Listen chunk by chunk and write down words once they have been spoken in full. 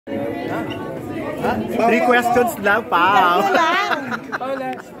3 questions lang, Pao. Paula.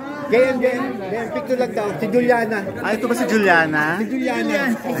 Game. Picture lang daw. Si Juliana. Ah, ito ba si Juliana? Si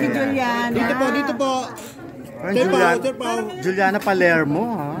Juliana. Si Juliana. Dito po. Sir Pao. Juliana Palermo,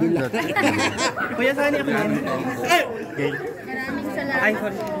 ha? Kuya, saan ako yan? Okay. Ay,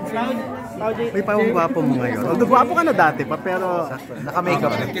 sorry. May pawang gwapo mo ngayon. Although gwapo ka na dati pa, pero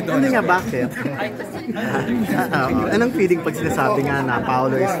naka-makeup. Hindi nga, bakit? Anong feeling pag sinasabi nga na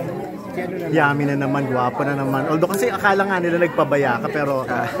Paulo is yummy na naman, gwapo na naman. Although kasi akala nga nila nagpabaya ka, pero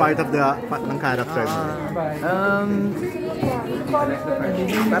part of ng character mo.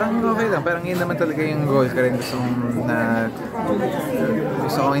 Parang okay lang. Parang yun naman talaga yung goal ka rin. Gusto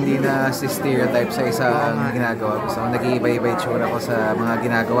ko hindi na stereotype sa isang ginagawa. Gusto ko nag-iiba-iba itsura ko sa mga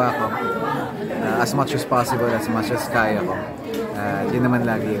ginagawa ko. As much as possible, as much as kaya ko. Yun naman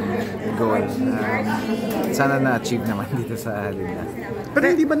lagi yung goal. Sana na-achieve naman dito sa Linda. Pero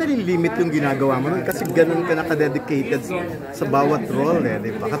hindi ba nalilimit yung ginagawa mo nun? Kasi ganun ka naka-dedicated sa bawat role, eh,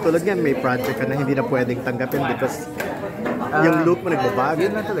 di ba? Katulad yan, may project ka na hindi na pwedeng tanggapin because yung look mo nagbabago.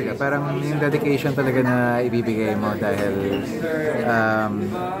 Yun lang talaga. Parang yung dedication talaga na ibibigay mo dahil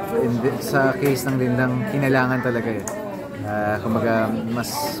sa case ng Lindang, kinailangan talaga yun. Kumbaga,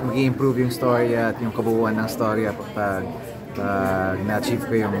 mas mag-i-improve yung story at yung kabuuan ng story pag na-achieve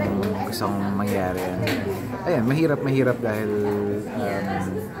ko yung gusto kong mangyari. Ayan, mahirap dahil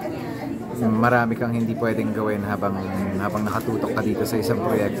marami kang hindi pwedeng gawin habang nakatutok ka dito sa isang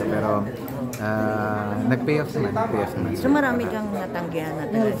proyekto. Pero nag-pay off naman. So marami kang natanggihan na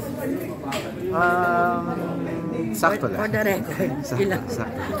talaga? Sakto lang. For the record.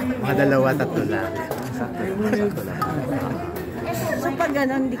 Sakto. Mga 2-3 lang. Sakto lang. So pag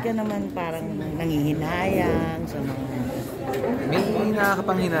gano'n, hindi ka naman parang nangihinayang sa mga... May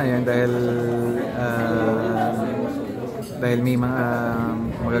nakakapanghinayang dahil may mga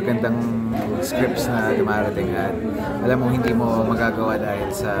magagandang scripts na dumarating at alam mo hindi mo magagawa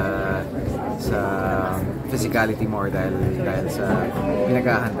dahil sa physicality mo or dahil sa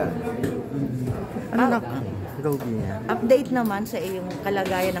pinaghahanda. Update naman sa iyong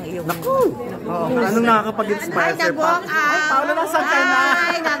kalagayan ng iyong... Naku! Anong nakakapag-inspire sa'yo pa? Ay, Paulo ng Santana!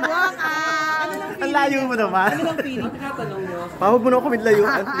 Ay, nag-walk out! Ang layo mo naman. Ano lang feeling? Tinatanong mo. Pawag mo na ako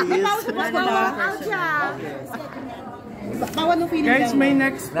layuan, please. Nag-walk out siya! Bawa nung feeling. Guys, may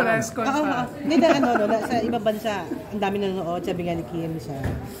next press con pa. Hindi sa ibang bansa, ang dami nanonood, sabi nga ni Kim sa...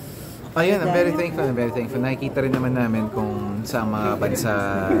 Ayun, I'm very thankful. Nakikita rin naman namin kung sa mga bansa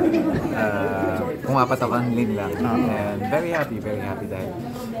pumapatok ang lin lang. And very happy dahil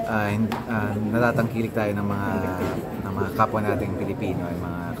natatangkilik tayo ng mga kapwa nating Pilipino,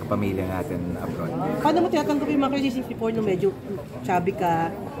 mga kapamilya natin abroad. Paano mo tinatanggap yung mga criticisms before nung medyo chubby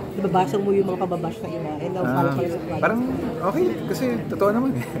ka, nababasa mo yung mga pababash na iba, and now follow ka sa project? Parang okay, kasi totoo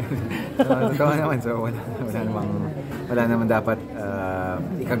naman eh. Totoo naman, so wala naman dapat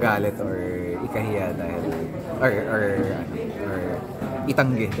ikagalit or ikahiya dahil or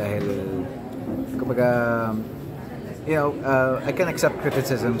itanggi dahil kumbaga I can accept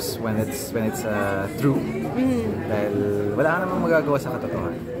criticisms when it's true dahil wala ka namang magagawa sa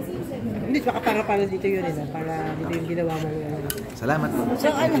katotohanan. Hindi, para dito yun para dito yung ginawa mo. Salamat po.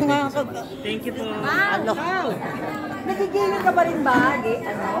 So ano nga Thank you po. Ano? Nagigaming ka pa rin ba?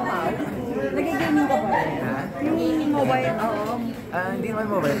 Nagigaming ka pa rin? Yung mobile, oo. Hindi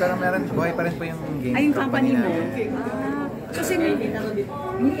naman mobile, pero buhay pa rin po yung game. Ay, yung company mo? Kasi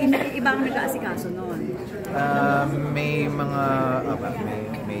iba ang nag-aasikaso noon. May mga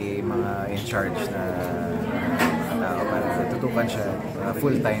in charge na tao para tutukan siya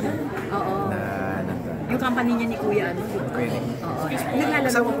full-time na nandun. Yung company niya ni Kuya, ano? Kuya Nick. Oo.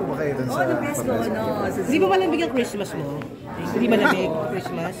 Kasama po ba kayo dun sa... Oo, na-Pasko, no? Hindi ba malamig ang Christmas mo? Hindi malamig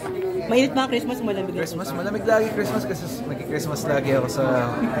Christmas? Mainit ba ang Christmas o malamig ang Christmas? Malamig lagi Christmas kasi nag-Christmas lagi ako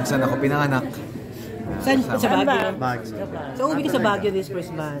kung saan ako pinanganak. Saan? Sa Baguio? Baguio. So, uwi ka sa Baguio this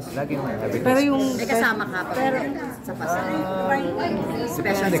Christmas? Lagi naman. Pero yung... May kasama ka pa. Pero sa Pasko.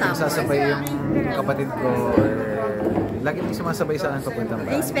 Special Depende kung summer. sasabay yung kapatid ko or... Lagi may sumasabay sa akin papuntang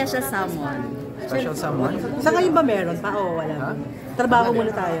bahay. May special someone. Special someone? Sa ngayon ba meron pa? Oo, wala. Trabaho muna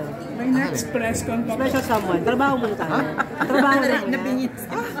tayo. May next press con pa. Special someone. Trabaho muna tayo. Trabaho na muna.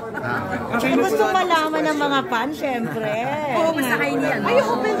 Gusto malaman ng mga fans, syempre. Oo, basta kayo niyan. Ay,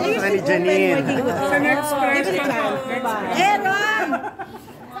 open Ni Janine. Sa next press con pa. Aaron!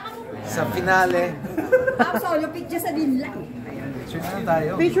 Sa finale. Solo picture sa din lang. Picture na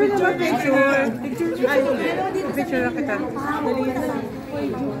tayo. Picture naman, picture. Picture na kita.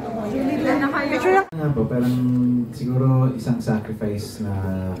 Picture na. Nga po, parang siguro isang sacrifice na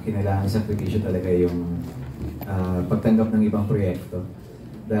kinailangan sakripisyo talaga yung pagtanggap ng ibang proyekto.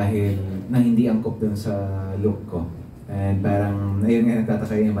 dahil na hindi angkop dun sa look ko. And parang, ayun nga,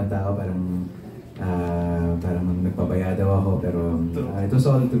 nagtataka yung ibang tao, parang nagpabaya daw ako, pero it was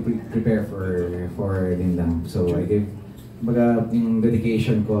all to prepare for din lang. So I gave, yung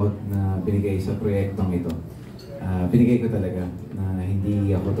dedication ko na binigay sa proyektong ito, binigay ko talaga na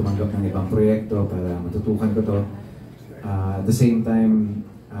hindi ako tumanggap ng ibang proyekto para matutukan ko to. At the same time,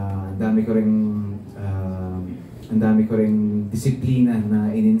 ang dami ko ring disiplina na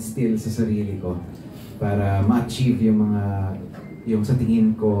in-instill sa sarili ko para ma-achieve yung sa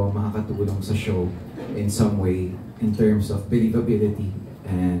tingin ko makakatulong sa show in some way in terms of believability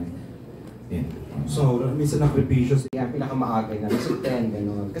and yeah. So, minsan na-prepatious. Yan, pinakamaaga na. Nasa 10,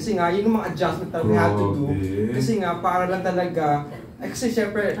 gano'n. Kasi nga, yun yung mga adjustment that we have to do. Kasi nga, para lang talaga, kasi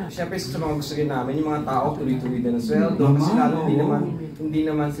syempre sa mga gusto rin namin, yung mga tao tuloy-tuloy din ang sweldo. Kasi lalo hindi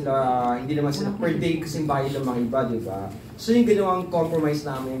naman sila per day kasing bayad ng mga iba, di ba? So yung ginawang compromise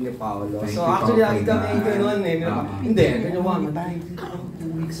namin ni Paulo. So actually, lagi kami gano'n eh. Hindi, ginawa, madali dito lang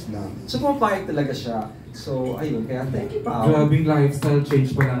 2 weeks lang. So pumapayag talaga siya. So ayun, kaya thank you, Paulo. Grabing lifestyle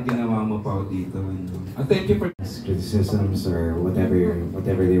change pa lang ginawa mo, Paulo, dito. Thank you for criticisms or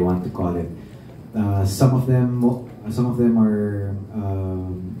whatever they want to call it. Some of them are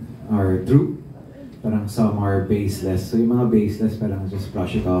true. Parang some are baseless. So yung mga baseless, parang just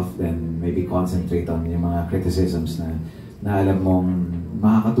brush it off, then maybe concentrate on yung mga criticisms na alam mong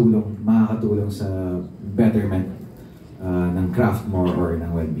makakatulong sa betterment ng craft mo or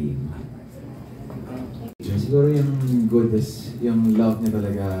ng well-being. Siguro yung good is yung love niya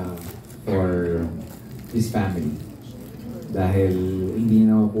talaga for his family. Dahil hindi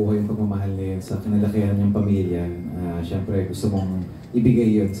na nakukuha yung pagmamahal niya sa kinalakihan niyang pamilya. Siyempre gusto mong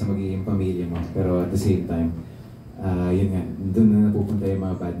ibigay yun sa magiging pamilya mo. Pero at the same time, yun nga, doon na napupunta yung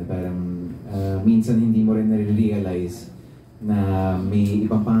mga bad na parang minsan hindi mo rin na-realize na may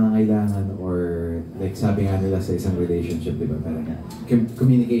ibang pangangailangan or like sabi nga nila sa isang relationship, di ba? Parang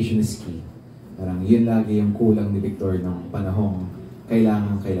communication is key. Parang yun lagi yung kulang ni Victor ng panahong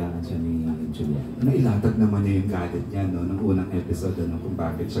kailangan siya ni Julia. Nailatag naman niya yung galit niya, no? Nung unang episode, kung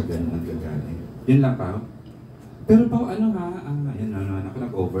bakit siya ganun ang gagalit. Yun lang, Pao. Pero Pao, ano nga, ako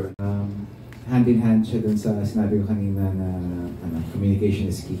nag-over. Hand in hand siya dun sa sinabi ko kanina na communication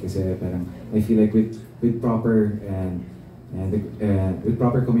is key kasi parang I feel like with proper with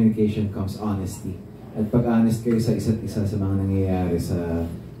proper communication comes honesty. At pag honest kayo sa isa't isa sa mga nangyayari sa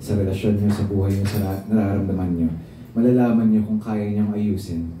relasyon niyo, sa buhay niyo, sa nararamdaman niyo, malalaman niyo kung kaya niyang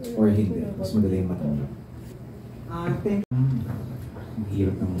ayusin or hindi. Mas madali yung matanggap. Ang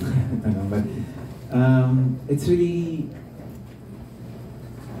hirap ng tanong. But it's really,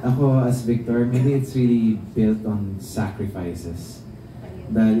 ako as Victor, maybe it's really built on sacrifices.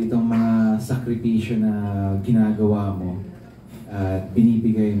 Dahil itong mga sakripisyo na ginagawa mo at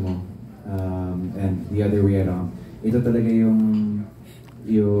binibigay mo, and the other way around, ito talaga yung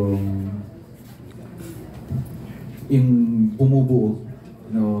bumubuo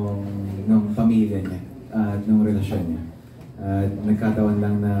ng pamilya niya at ng relasyon niya. Nagkataon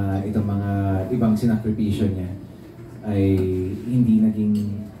lang na itong mga ibang sinakripisyo niya ay hindi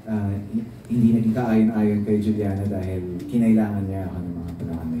naging kaayon-ayon kay Juliana dahil kinailangan niya ako ng mga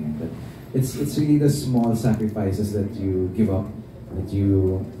panahon na yan. But it's really the small sacrifices that you give up, that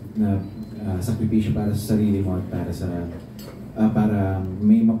you sakripisyo para sa sarili mo at para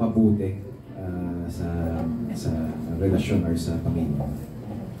may mapabuti sa relasyon or sa pamilya.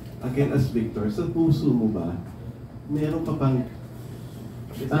 Again, as Victor, sa puso mo ba, meron ka pang...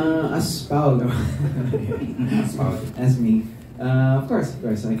 as Paulo. As me. Of course,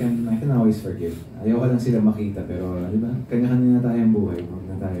 I can always forgive. Ayoko lang sila makita, pero di ba, kanya-kanya na tayong buhay. Huwag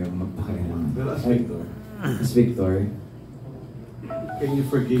na tayo magpakailangan. Pero as Victor, can you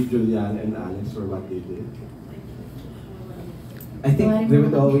forgive Juliana and Alex for what they did? I think there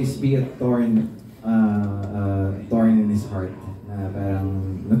would always be a thorn in his heart na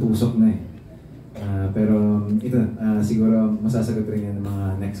parang natusok na eh. Pero ito, siguro masasagot rin yan ng mga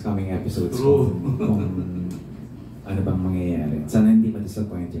next coming episodes kung ano bang mangyayari. Sana hindi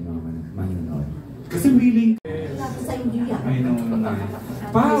ma-disappoint yung mga manonood. Kasi willing I know na.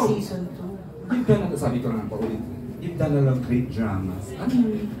 Pao! You've done, sabi ko nga pa ulit, you've done a lot of great dramas.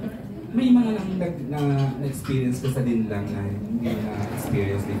 May mga na-experience ka sa din lang na hindi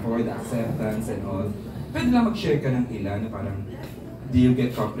na-experience before, the acceptance and all. Pwede lang mag-share ka ng ilan na parang do you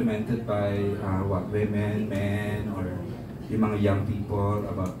get complimented by women, men, or yung mga young people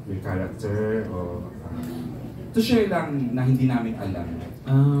about your character? Or to share lang na hindi namin alam.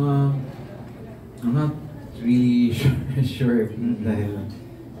 I'm not really sure dahil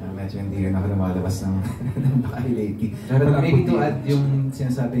Medyo hindi rin ako lumalabas ng, ng bahay lately. But maybe to add yung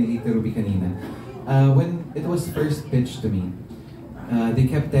sinasabi ni Tito Ruby kanina, when it was first pitched to me, they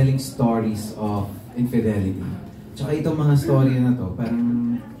kept telling stories of infidelity. Tsaka itong mga story na to,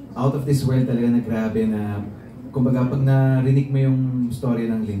 parang out of this world talaga na grabe na, kumbaga pag narinig mo yung story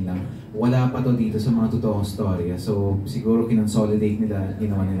ng Linlang, wala pa to dito sa mga totoong storya. So siguro kinonsolidate nila,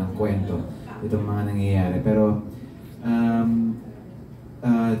 ginawa nilang kwento itong mga nangyayari. Pero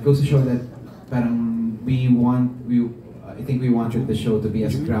it goes to show that parang I think we wanted the show to be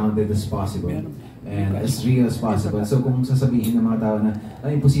as grounded as possible and as real as possible. So kung sasabihin ng mga tao na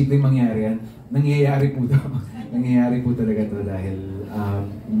ay imposibleng mangyari yan, nangyayari po to. Nangyayari po talaga to dahil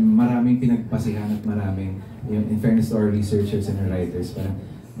maraming pinagpasihan at maraming, in fairness to our researchers and our writers, parang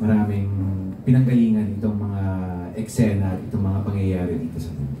maraming pinanggalingan itong mga eksena at itong mga pangyayari dito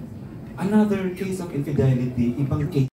sa mundo. Another case of infidelity, ibang case